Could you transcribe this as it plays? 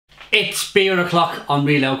It's beer o'clock on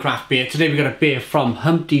Real Ale Craft Beer. Today we've got a beer from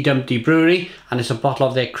Humpty Dumpty Brewery and it's a bottle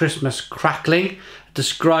of their Christmas Crackling,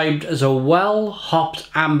 described as a well-hopped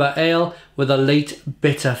amber ale with a late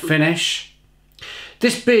bitter finish.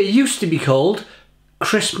 This beer used to be called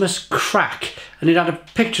Christmas Crack and it had a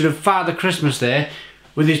picture of Father Christmas there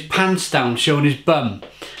with his pants down showing his bum.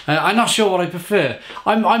 I'm not sure what I prefer.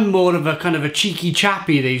 I'm more of a kind of a cheeky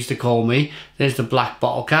chappy, they used to call me. There's the black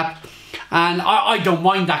bottle cap. And I don't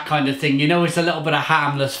mind that kind of thing, you know, it's a little bit of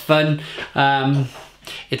harmless fun.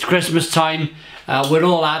 It's Christmas time, we're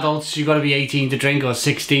all adults, you've got to be 18 to drink, or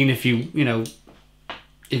 16 if you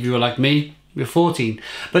were like me, you're 14.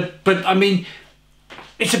 But I mean,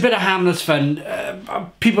 it's a bit of harmless fun.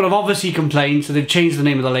 People have obviously complained, so they've changed the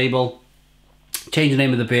name of the label, changed the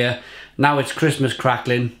name of the beer. Now it's Christmas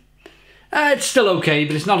Crackling. It's still okay,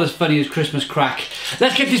 but it's not as funny as Christmas Crack.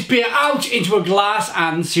 Let's get this beer out into a glass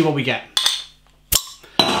and see what we get.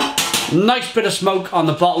 Nice bit of smoke on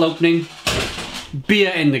the bottle opening.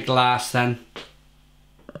 Beer in the glass then.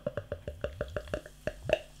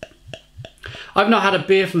 I've not had a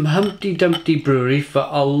beer from Humpty Dumpty Brewery for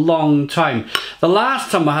a long time. The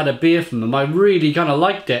last time I had a beer from them, I really kind of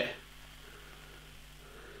liked it.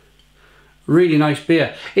 Really nice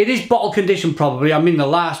beer. It is bottle condition probably. I mean, the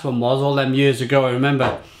last one was all them years ago, I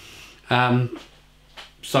remember. So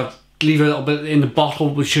I'll leave a little bit in the bottle.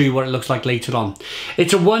 We'll show you what it looks like later on.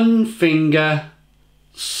 It's a one finger,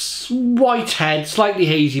 white head, slightly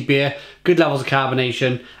hazy beer. Good levels of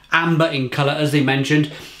carbonation. Amber in colour, as they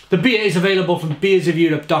mentioned. The beer is available from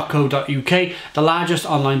beersofeurope.co.uk, the largest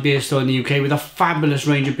online beer store in the UK, with a fabulous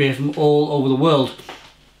range of beer from all over the world.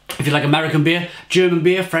 If you like American beer, German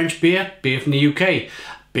beer, French beer, beer from the UK,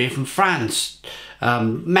 beer from France,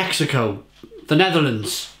 Mexico, the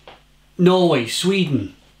Netherlands, Norway,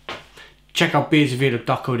 Sweden, check out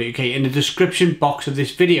beersofeurope.co.uk in the description box of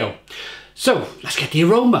this video. So, let's get the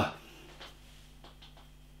aroma.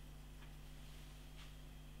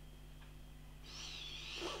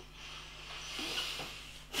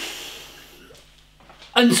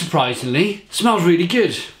 Unsurprisingly, smells really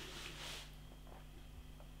good.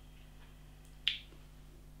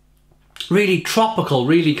 Really tropical,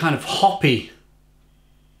 really kind of hoppy.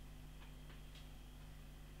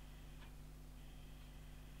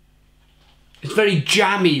 It's very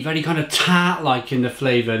jammy, very kind of tart-like in the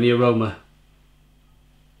flavour and the aroma.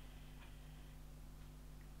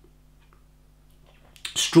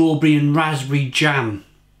 Strawberry and raspberry jam.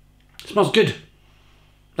 It smells good.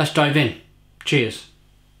 Let's dive in. Cheers.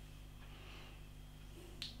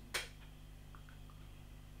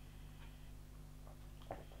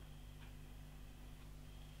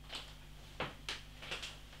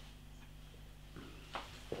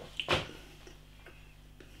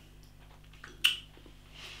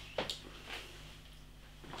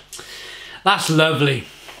 That's lovely.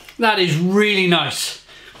 That is really nice.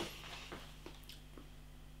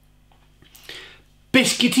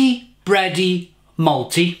 Biscuity, bready,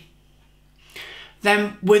 malty.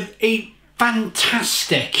 Then with a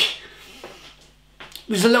fantastic,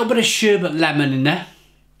 there's a little bit of sherbet lemon in there.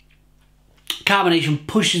 Carbonation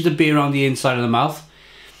pushes the beer on the inside of the mouth.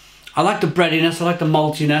 I like the breadiness, I like the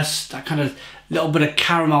maltiness, that kind of little bit of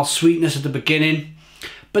caramel sweetness at the beginning.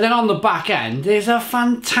 But then on the back end, there's a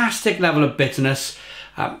fantastic level of bitterness.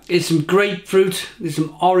 There's some grapefruit, there's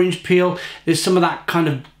some orange peel, there's some of that kind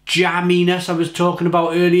of jamminess I was talking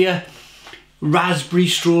about earlier. Raspberry,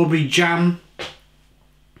 strawberry jam.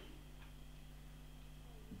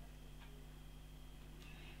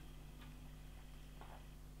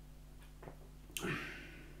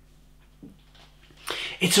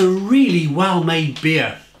 It's a really well-made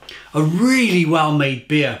beer. A really well-made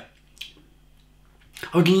beer.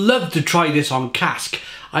 I would love to try this on cask.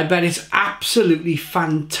 I bet it's absolutely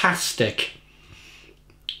fantastic.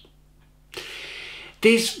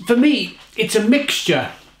 For me, it's a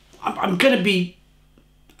mixture. I'm going to be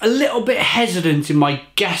a little bit hesitant in my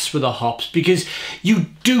guess with the hops because you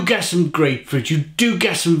do get some grapefruit, you do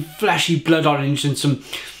get some fleshy blood orange and some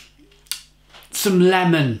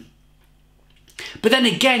lemon. But then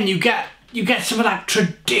again, you get some of that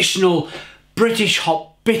traditional British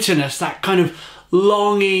hop bitterness, that kind of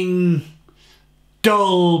longing,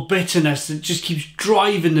 dull bitterness that just keeps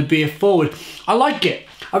driving the beer forward. I like it.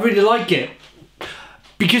 I really like it.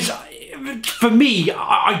 Because for me,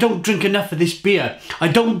 I don't drink enough of this beer. I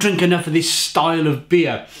don't drink enough of this style of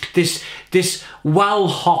beer. This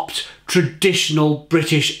well-hopped, traditional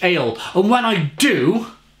British ale. And when I do,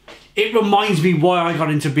 it reminds me why I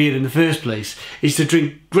got into beer in the first place, is to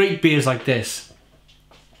drink great beers like this.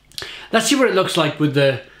 Let's see what it looks like with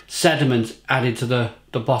the sediment added to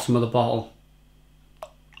the bottom of the bottle.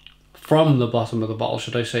 from the bottom of the bottle,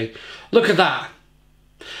 should I say. Look at that.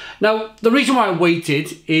 Now, the reason why I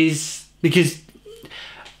waited is because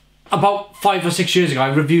about 5 or 6 years ago,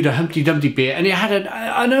 I reviewed a Humpty Dumpty beer, and it had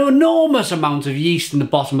an enormous amount of yeast in the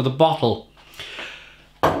bottom of the bottle.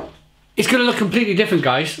 It's going to look completely different,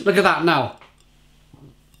 guys. Look at that now.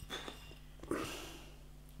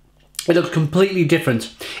 It looks completely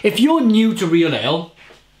different. If you're new to real ale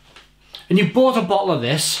and you bought a bottle of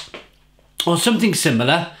this or something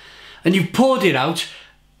similar and you've poured it out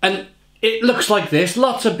and it looks like this,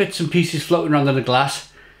 lots of bits and pieces floating around in the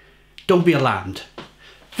glass, don't be alarmed.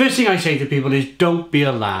 First thing I say to people is don't be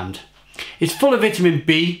alarmed. It's full of vitamin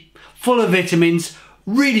B, full of vitamins,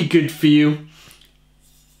 really good for you.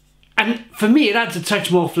 And for me, it adds a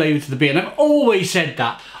touch more flavour to the beer. And I've always said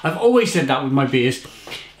that. I've always said that with my beers,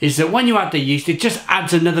 is that when you add the yeast, it just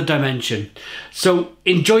adds another dimension. So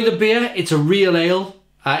enjoy the beer. It's a real ale.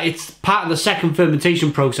 It's part of the second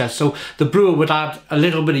fermentation process. So the brewer would add a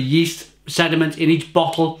little bit of yeast sediment in each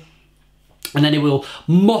bottle, and then it will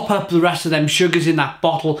mop up the rest of them sugars in that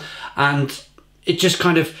bottle, and it just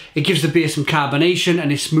kind of, it gives the beer some carbonation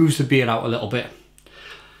and it smooths the beer out a little bit.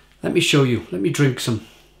 Let me show you. Let me drink some.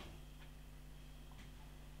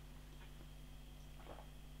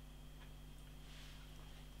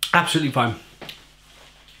 Absolutely fine.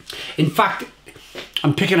 In fact,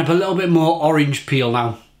 I'm picking up a little bit more orange peel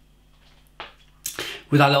now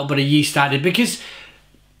with that little bit of yeast added, because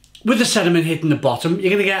with the sediment hitting the bottom, you're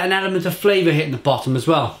going to get an element of flavour hitting the bottom as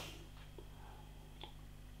well.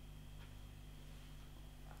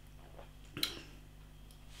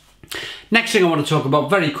 Next thing I want to talk about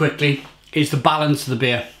very quickly is the balance of the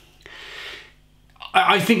beer.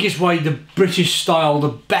 I think it's why the British style, the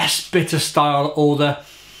best bitter style, or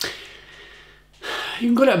you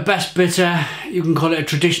can call it a best bitter, you can call it a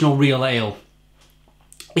traditional real ale.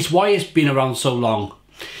 It's why it's been around so long,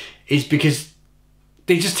 is because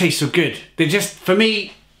they just taste so good. They just, for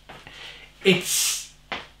me,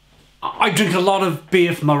 I drink a lot of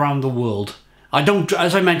beer from around the world. I don't,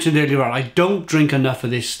 as I mentioned earlier on, I don't drink enough of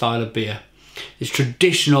this style of beer. It's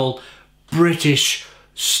traditional British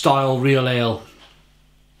style real ale,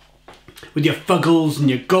 with your Fuggles and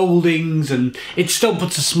your Goldings, and it still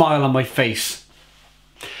puts a smile on my face.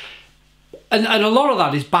 And a lot of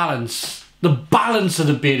that is balance. The balance of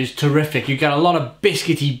the beer is terrific. You get a lot of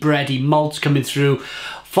biscuity, bready malts coming through.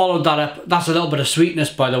 Followed that up, that's a little bit of sweetness,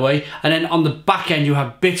 by the way. And then on the back end you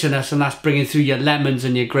have bitterness, and that's bringing through your lemons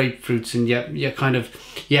and your grapefruits and your kind of,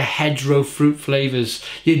 your hedgerow fruit flavours.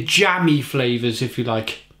 Your jammy flavours, if you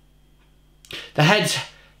like. The head's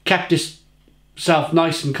kept itself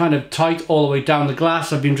nice and kind of tight all the way down the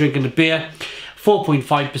glass. I've been drinking the beer. 4.5%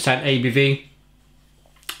 ABV.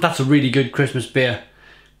 That's a really good Christmas beer.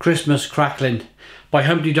 Christmas Crackling by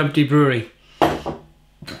Humpty Dumpty Brewery.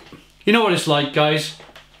 You know what it's like, guys?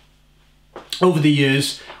 Over the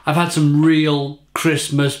years, I've had some real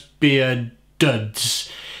Christmas beer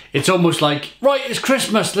duds. It's almost like, right, it's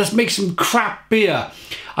Christmas, let's make some crap beer.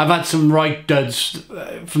 I've had some right duds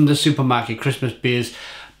from the supermarket, Christmas beers.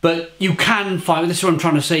 But you can find, this is what I'm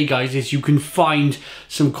trying to say, guys, is you can find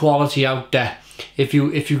some quality out there. If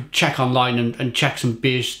you check online and check some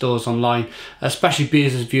beer stores online, especially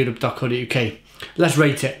beersasviewed.co.uk. Let's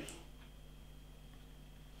rate it.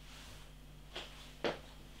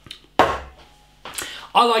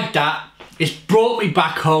 I like that. It's brought me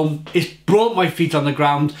back home. It's brought my feet on the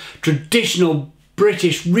ground. Traditional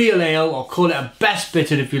British real ale, or call it a best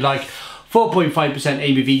bitter if you like. 4.5%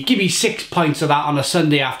 ABV. Give me 6 pints of that on a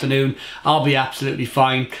Sunday afternoon. I'll be absolutely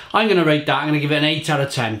fine. I'm going to rate that. I'm going to give it an 8 out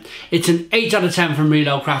of 10. It's an 8 out of 10 from Real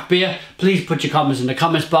Ale Craft Beer. Please put your comments in the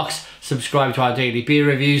comments box. Subscribe to our daily beer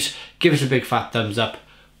reviews. Give us a big fat thumbs up.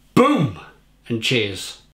 Boom! And cheers.